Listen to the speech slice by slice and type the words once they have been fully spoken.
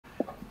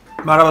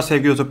Merhaba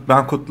sevgili YouTube,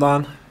 ben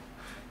Kutlan.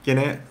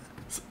 Yine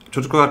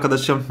çocukluk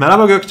arkadaşım.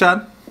 Merhaba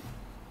Gökçen.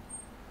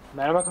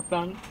 Merhaba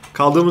Kaptan.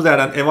 Kaldığımız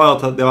yerden ev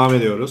hayata devam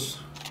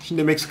ediyoruz.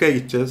 Şimdi Meksika'ya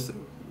gideceğiz.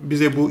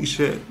 Bize bu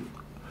işi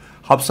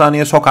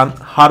hapishaneye sokan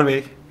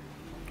Harvey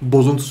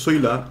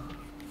bozuntusuyla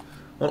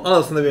onun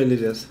anasını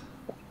belirleyeceğiz.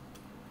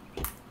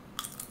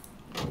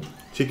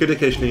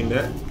 Çekirdek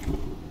eşliğinde.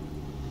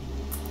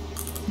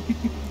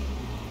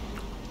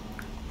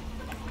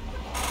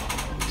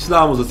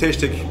 Silahımızı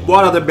seçtik. Bu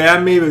arada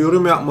beğenmeyi ve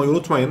yorum yapmayı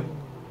unutmayın.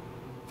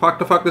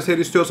 Farklı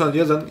seri istiyorsanız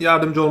yazın.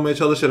 Yardımcı olmaya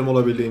çalışırım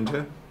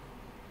olabildiğince.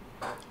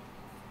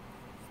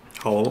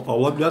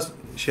 Abla biraz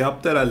şey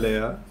yaptı herhalde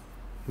ya.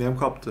 Nem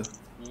kaptı.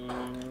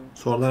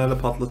 Sonradan herhalde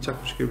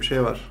patlatacakmış gibi bir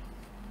şey var.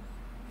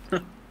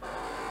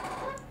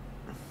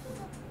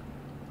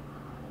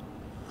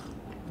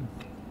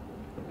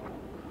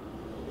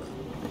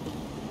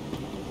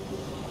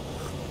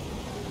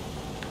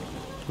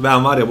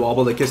 Ben var ya, bu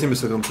ablada kesin bir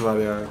sıkıntı var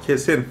ya.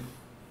 Kesin.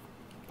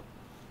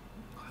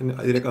 Hani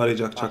direkt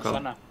arayacak çakal.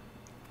 Baksana.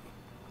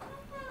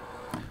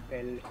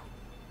 Belli.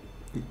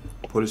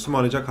 Polisi mi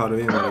arayacak,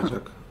 Harvey'i mi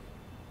arayacak?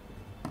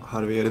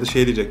 Harvey yere de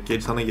şey diyecek.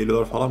 Gel, sana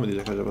geliyorlar falan mı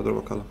diyecek acaba? Dur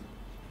bakalım.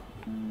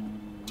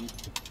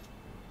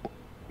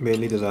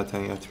 Belliydi zaten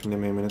ya. Tipinde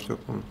meymenet yok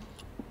bunun.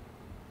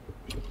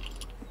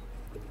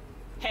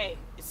 Hey,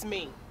 it's me.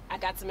 I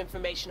got some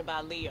information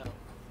about Leo.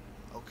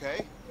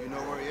 Okay, you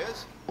know where he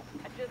is?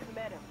 I just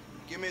met him.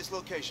 Give me his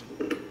location.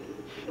 Sure,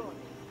 he's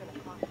gonna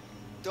find him.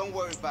 Don't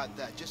worry about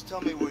that. Just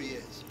tell me where he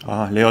is.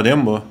 Aha, Leo değil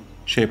mi bu?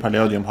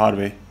 Leo diyorum,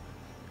 Harvey.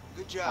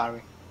 Good job.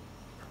 Harvey.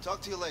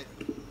 Talk to you later.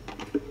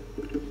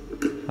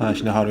 Ha,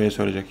 şimdi Harvey'e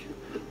söyleyecek.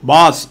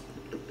 Boss!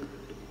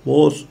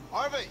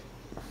 Harvey!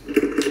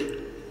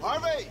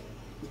 Harvey!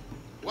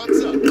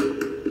 What's up?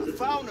 I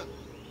found him.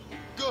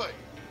 Good.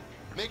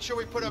 Make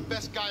sure we put our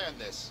best guy on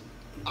this.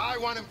 I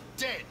want him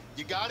dead.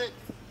 You got it?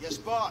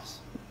 Yes, boss.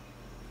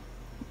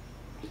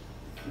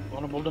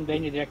 Onu buldum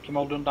deyince direkt kim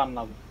olduğunu da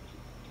anladım.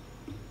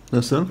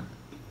 Nasıl?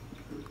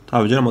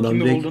 Tabii canım, adam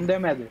Kimi direkt... buldun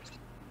demedi.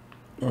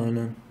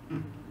 Aynen.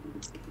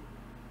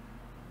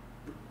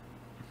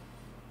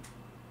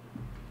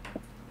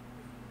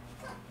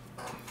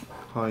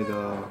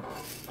 Hayda.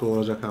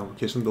 Doğuracak abi.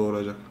 Kesin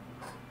doğuracak.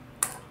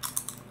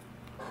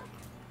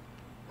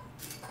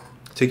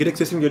 Çekirdek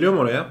sesim geliyor mu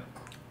oraya?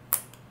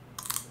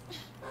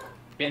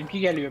 Benimki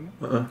geliyor mu?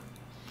 Hı.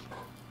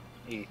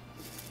 İyi.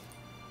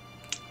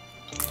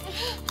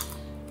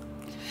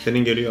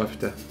 Senin geliyor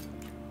hafifte.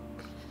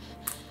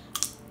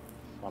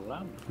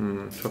 Vallahi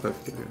mi? Çok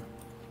hafif geliyor.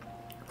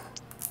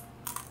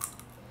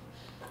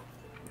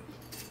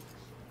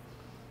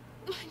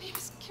 My name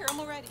is Carol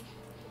Moretti.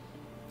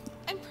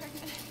 I'm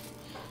pregnant.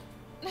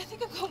 And I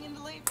think I'm going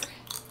into labor.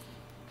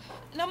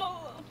 And I'm all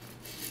alone.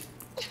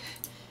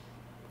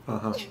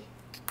 Aha.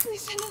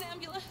 Please send an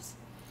ambulance.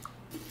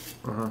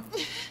 Aha.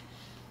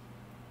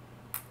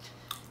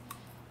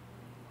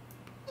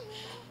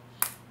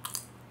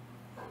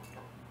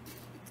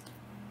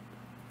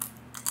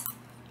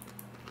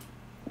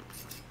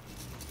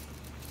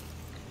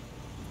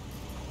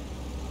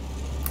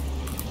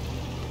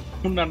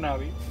 Bunlar ne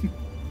yapıyor?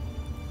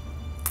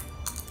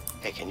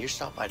 Hey, can you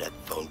stop by that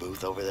phone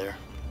booth over there?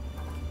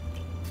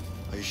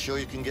 Are you sure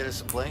you can get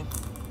us a plane?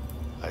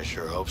 I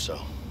sure hope so.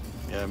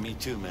 Yeah, me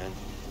too, man.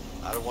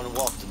 I don't want to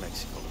walk to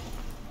Mexico.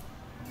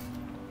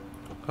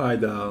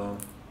 Hayda.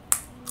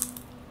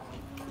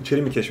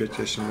 İçeri mi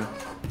keşfedeceğiz şimdi?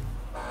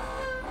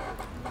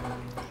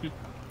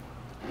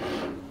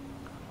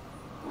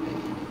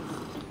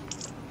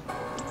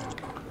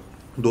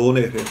 Doğu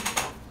Nehri.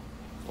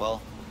 Well,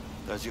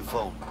 there's your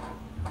phone.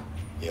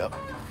 Yep.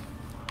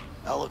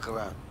 Now look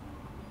around.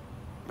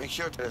 Make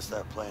sure there's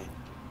that plane.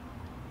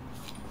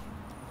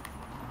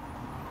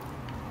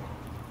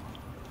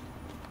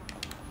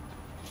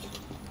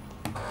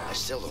 I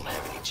still don't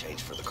have any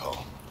change for the call.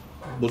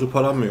 Bozuk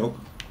param mı yok?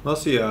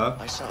 Nasıl ya?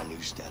 I saw a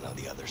newsstand on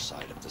the other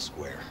side of the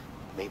square.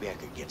 Maybe I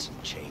could get some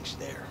change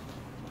there.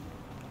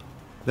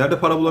 Nerede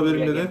para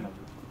bulabilirim Buraya dedi? gelmedi.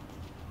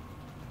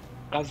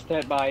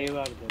 Gazete bayi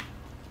vardı.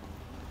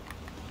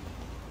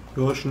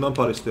 Yo, şundan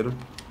para isterim.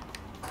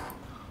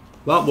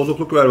 Lan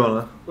bozukluk ver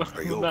bana.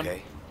 Are you Bundan-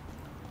 okay?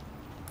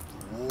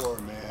 War,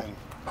 man.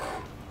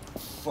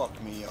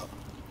 Fuck me up.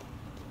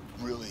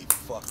 Really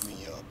fuck me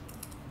up.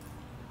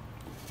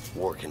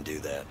 War can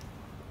do that.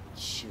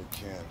 Sure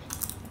can.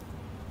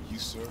 You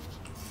surfed?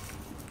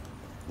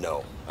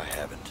 No, I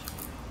haven't.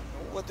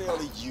 What the hell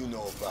do you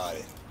know about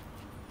it?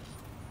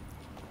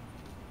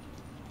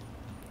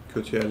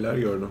 Kötü yerler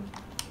gördüm.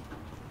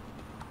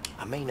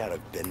 I may not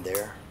have been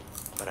there,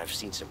 but I've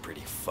seen some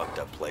pretty fucked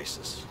up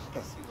places.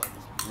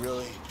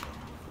 Really?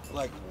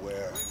 Like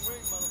where?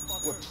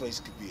 What place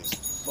could be as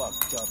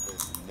fucked up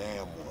as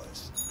Nam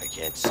was? I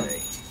can't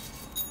say,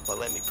 but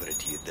let me put it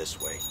to you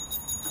this way.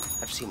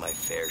 I've seen my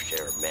fair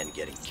share of men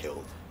getting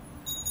killed.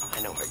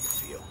 I know how you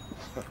feel.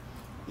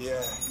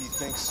 Yeah, you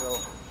think so?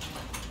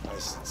 I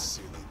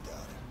sincerely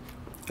doubt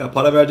it. Ya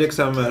para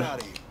vereceksen Get ver.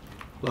 out of here.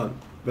 Lan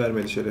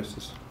vermedi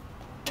şerefsiz.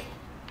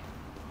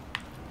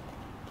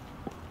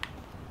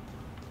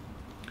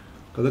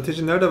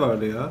 Gazeteci nerede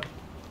vardı ya?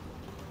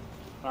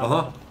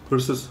 Aha,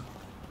 hırsız.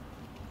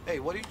 Hey,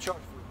 what do you charge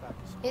for a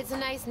package? It's a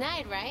nice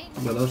night,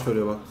 right? Yalan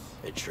söylüyor bak.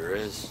 It sure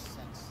is.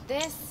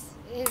 This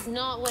is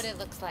not what it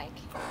looks like.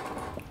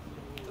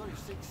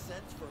 36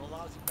 cents for a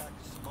lousy pack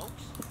of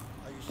smokes?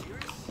 Are you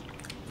serious?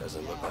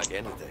 Doesn't look like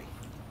anything.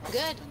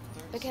 Good,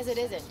 because it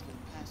isn't.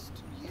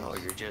 No,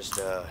 you're just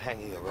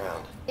hanging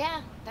around.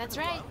 Yeah, that's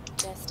right.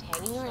 Just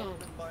hanging around.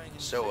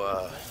 So,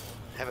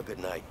 have a good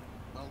night.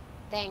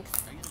 Thanks.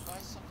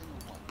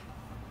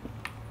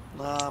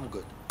 Nah, I'm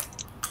good.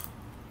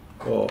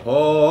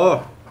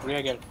 Oho!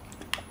 Buraya gel.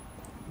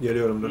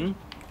 Geliyorum dur.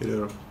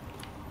 Geliyorum.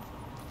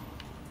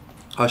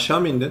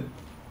 Aşağı mı indin?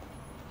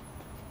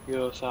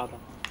 Yo, sağdan.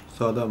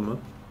 Sağdan mı?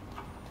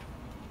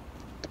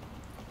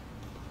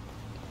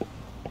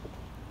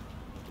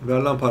 Ver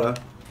lan para.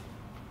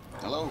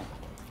 Hello.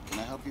 Can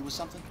I help you with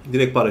something?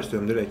 Direkt para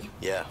istiyorum, direkt.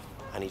 Yeah,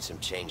 I need some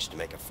change to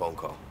make a phone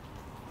call.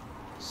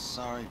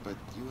 Sorry, but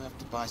you have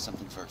to buy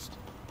something first.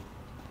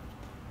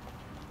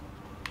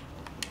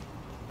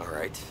 All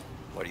right.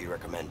 What do you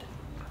recommend?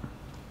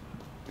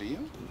 Do you?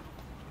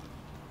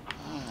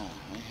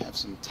 I have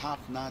some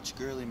top-notch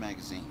girly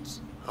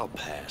magazines. I'll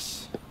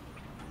pass.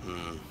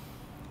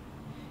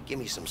 Give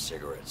me some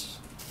cigarettes.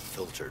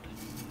 Filtered.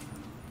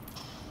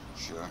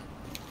 Sure.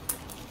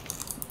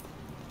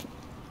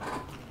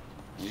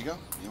 Here you go.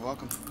 You're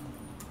welcome.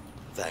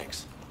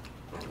 Thanks.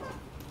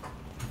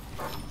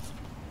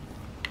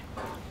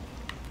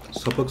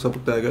 Sapık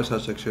sapık dergi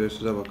satacak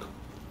şerefsize bak.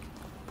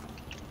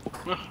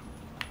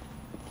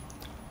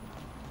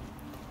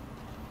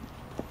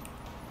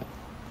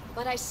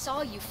 But I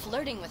saw you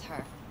flirting with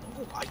her.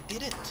 Oh, I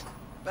didn't.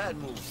 Bad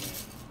move.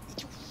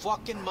 You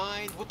fucking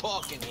mind? We're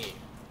talking here.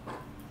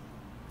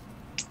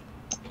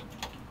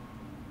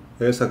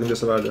 Evet,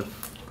 sakıncası vardı.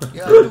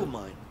 Yeah, I do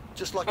mind.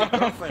 Just like your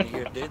girlfriend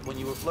here did when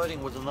you were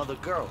flirting with another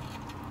girl.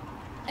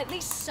 At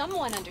least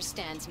someone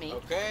understands me.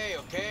 Okay.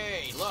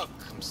 Look,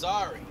 I'm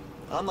sorry.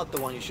 I'm not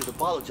the one you should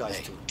apologize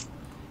Hey. to.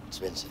 It's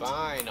Vincent.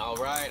 Fine, all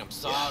right, I'm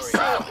sorry.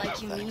 Say it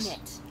like you mean Thanks.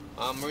 it.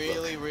 I'm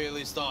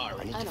really I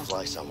sorry. need I to don't fly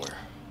believe somewhere.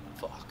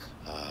 Fuck.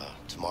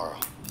 Tomorrow.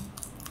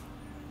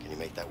 Can you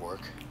make that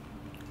work?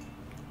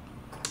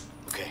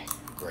 Okay,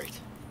 great.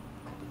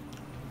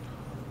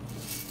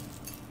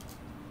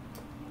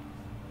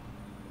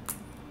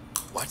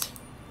 What?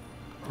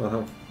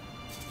 Aha.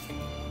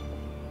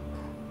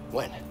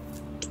 When?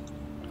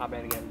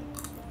 Haber geldi.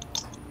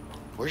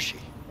 Where's she?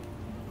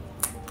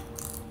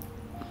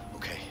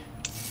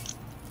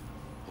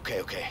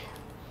 Okay.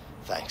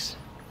 Thanks.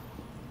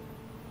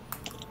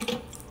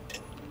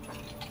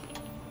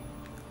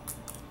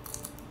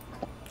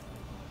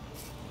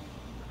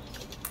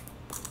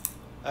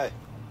 Hey,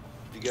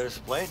 did you get us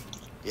a plane?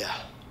 Yeah,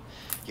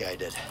 I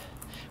did.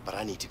 But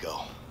I need to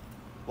go.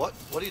 What?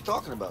 What are you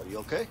talking about? You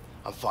okay?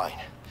 I'm fine,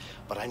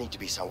 but I need to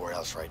be somewhere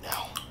else right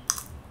now.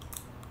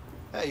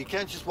 Hey, you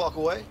can't just walk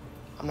away.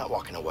 I'm not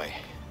walking away.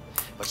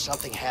 But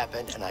something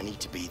happened and I need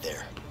to be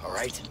there, all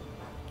right?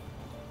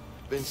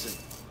 Vincent,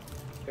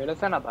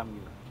 Söylesen adam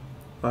gibi.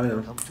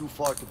 Aynen. come too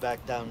far to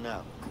back down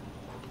now.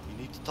 You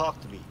need to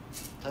talk to me.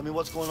 Tell me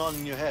what's going on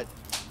in your head.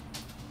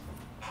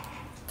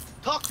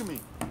 Talk to me.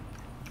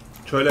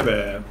 Şöyle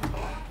be.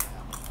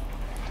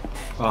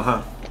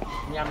 Aha.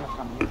 Niye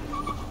anlatamıyorum?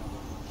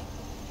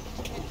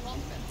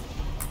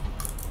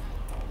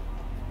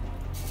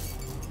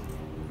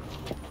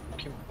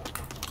 Kim?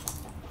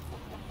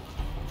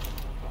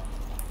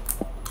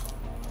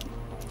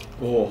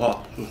 Oha,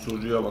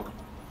 susturucuya bak.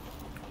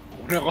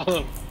 Bu ne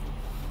kadar?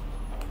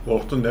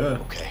 Korktun değil mi?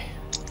 Okay,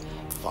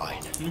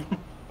 fine.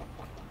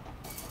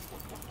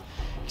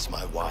 It's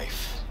my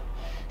wife.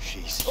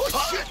 She's... Oh,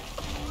 shit!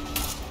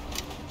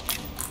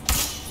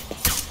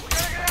 We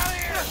gotta get out of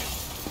here!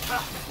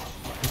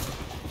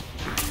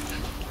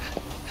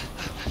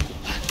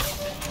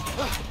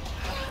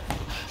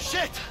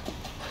 Shit!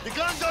 The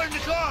guns are in the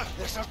car!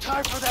 There's no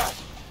time for that!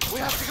 We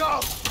have to go!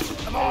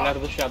 Come on!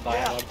 Eller dışarıda,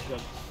 ayaklar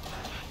dışarıda.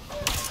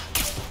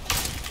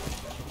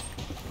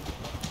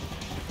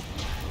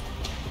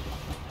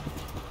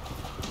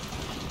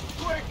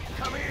 Quick,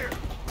 come here!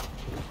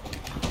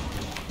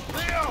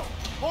 Leo,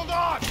 hold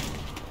on!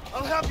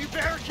 I'll help you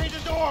barricade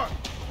the door!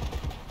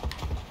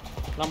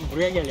 Lan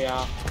buraya gel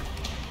ya.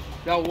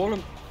 Ya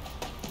oğlum.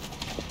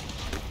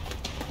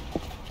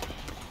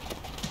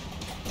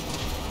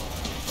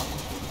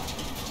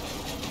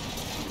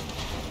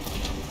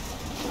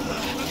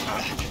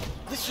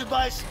 This should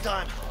buy us some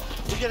time.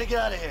 We gotta get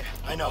out of here.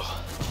 I know.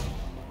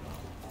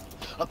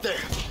 Up there,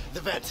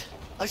 the vent.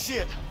 I see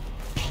it.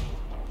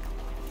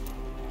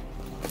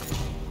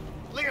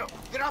 Leo,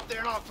 get up there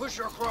and I'll push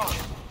her across.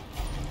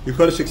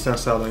 Yukarı çık sen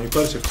sağdan,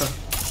 yukarı çık. Ha.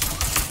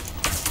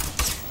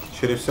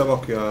 Şerefsize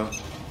bak ya.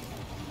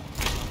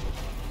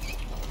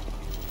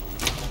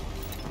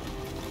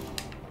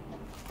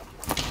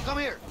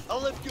 Come here,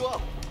 I'll lift you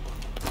up.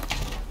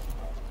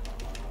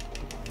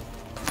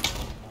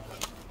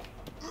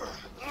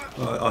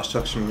 Ay,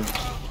 açacak şimdi.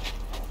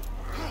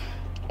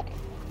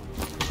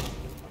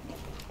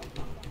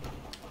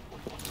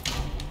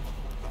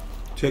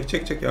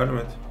 Çek yardım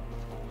et.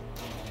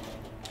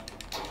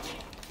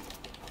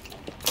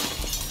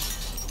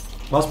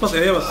 Bas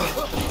E'ye bas.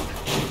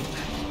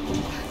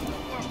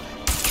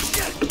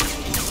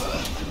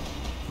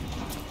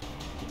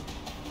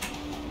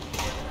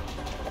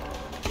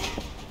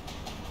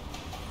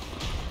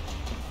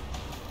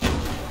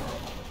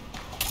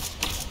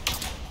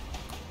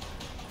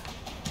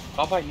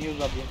 Kafayı niye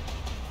uzatıyorsun?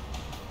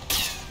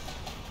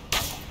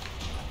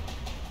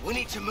 We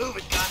need to move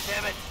it,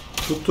 goddammit.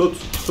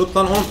 Tut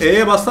lan oğlum.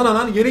 E'ye bassana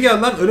lan. Geri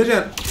gel lan.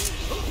 Öleceksin.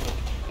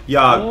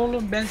 Ya.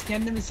 Oğlum ben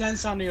kendimi sen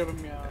sanıyorum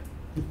ya.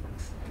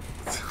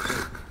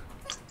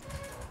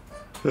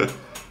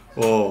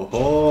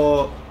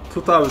 Oho.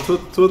 Tut abi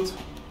tut.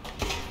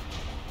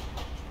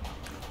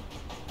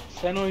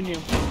 Sen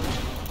oynuyorsun.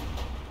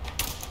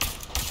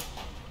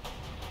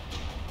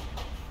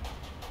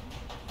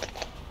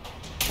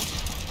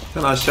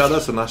 Sen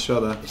aşağıdasın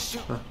aşağıda. Heh.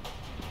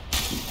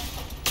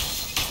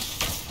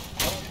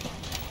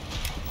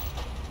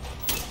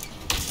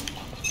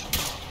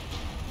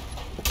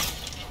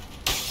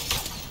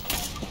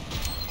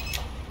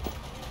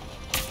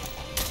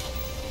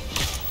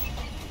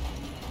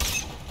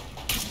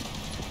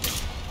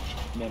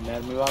 Ne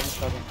mermi varmış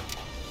adam.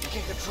 You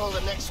can control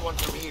the next one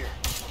from here.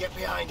 Get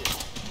behind it.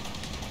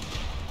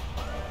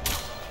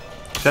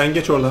 Sen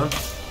geç oradan.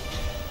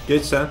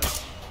 Geç sen.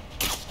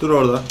 Dur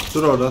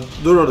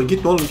orada.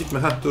 Gitme oğlum gitme.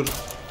 Heh dur.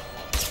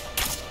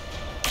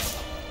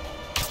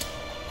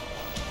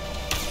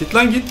 Git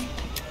lan git.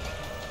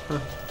 Heh.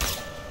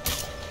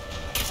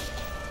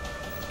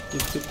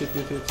 Git.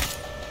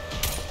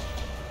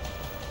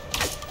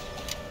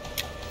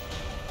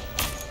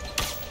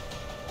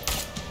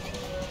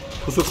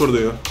 Pusu kur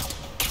diyor.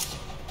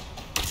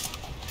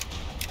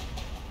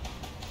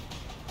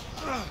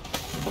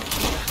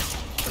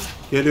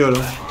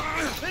 Geliyorum.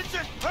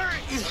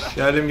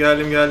 Geldim.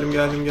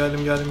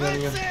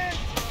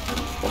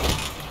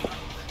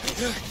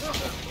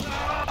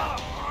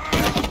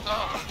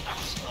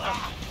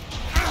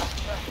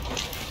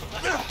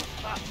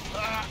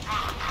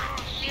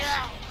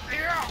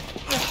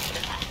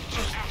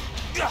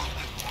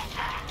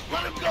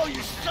 Let him go,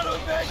 you son of a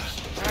bitch!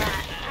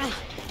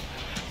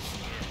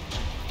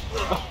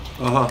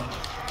 Aha.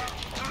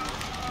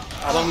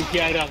 Adam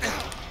ikiye ayrı aldı.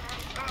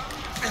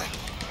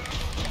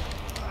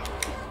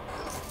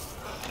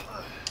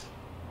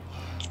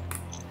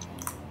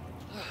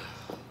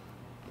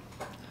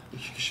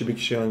 İki kişi bir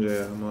kişi anca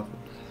ya. Mahvet.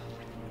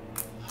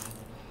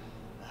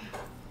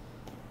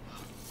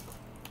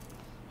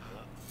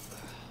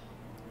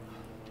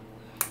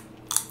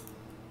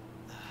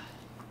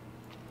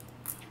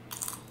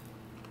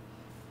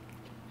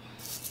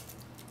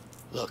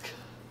 Look,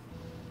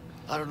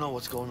 I don't know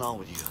what's going on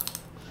with you,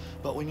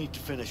 but we need to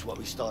finish what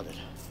we started.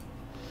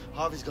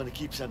 Harvey's gonna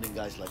keep sending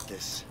guys like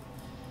this.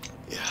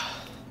 Yeah,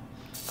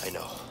 I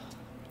know.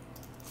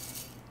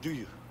 Do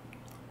you?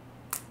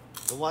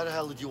 Then why the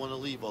hell did you want to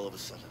leave all of a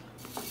sudden?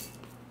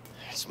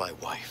 It's my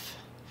wife.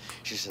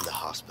 She's in the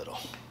hospital.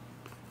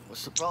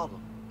 What's the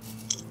problem?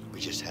 We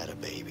just had a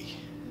baby.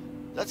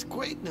 That's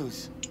great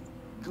news.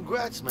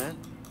 Congrats, man.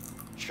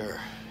 Sure,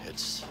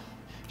 it's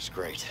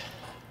great.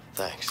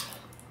 Thanks.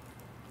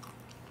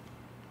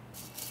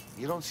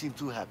 You don't seem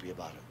too happy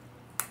about it.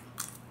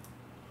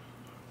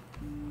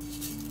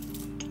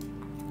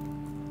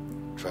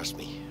 Trust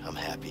me, I'm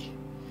happy.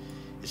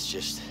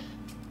 It's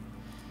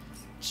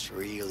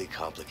really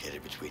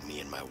complicated between me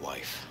and my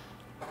wife.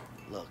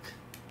 Look,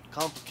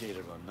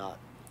 complicated or not,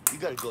 you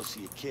gotta go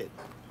see a kid.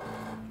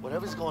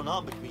 Whatever's going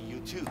on between you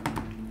two,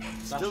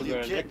 it's still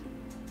your kid.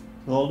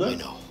 Ne oldu? I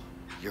know.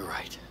 You're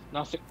right.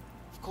 Nasıl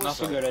Of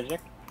course I am. görecek?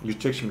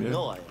 Gidecek şimdi You ya.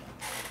 know I am.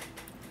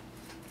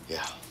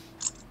 Yeah,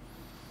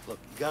 Look,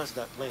 you gotta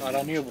start playing.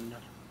 Aranıyor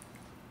bunlar.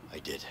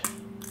 I did.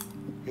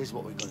 Here's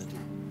what we're gonna do.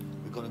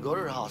 We're gonna go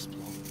to the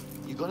hospital.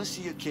 You're gonna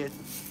see your kid,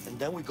 and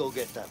then we go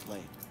get that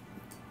plane.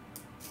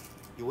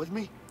 You with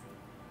me?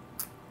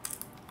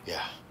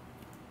 Yeah.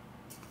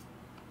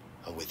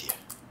 I'm with you.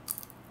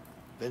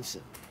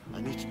 Vincent,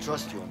 I need to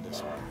trust you on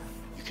this one.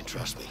 You can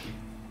trust me.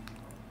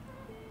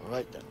 All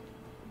right then.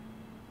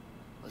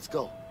 Let's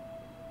go.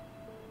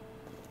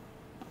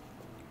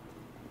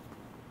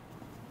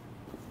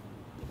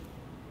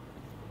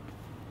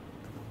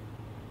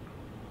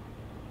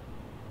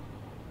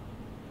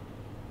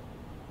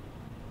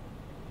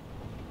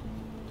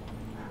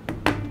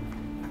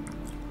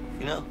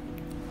 You know,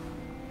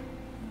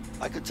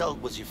 I could tell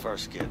it was your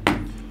first kid.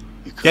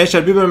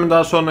 Gençler bir bölümün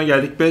daha sonuna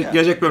geldik.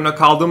 Gelecek bölümde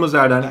kaldığımız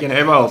yerden yine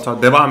ev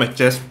alta devam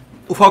edeceğiz.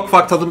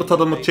 Ufak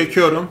tadımı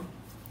çekiyorum.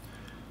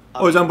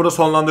 O yüzden burada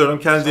sonlandırıyorum.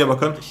 Kendinize iyi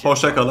bakın.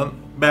 Hoşça kalın.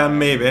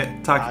 Beğenmeyi ve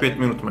takip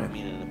etmeyi unutmayın.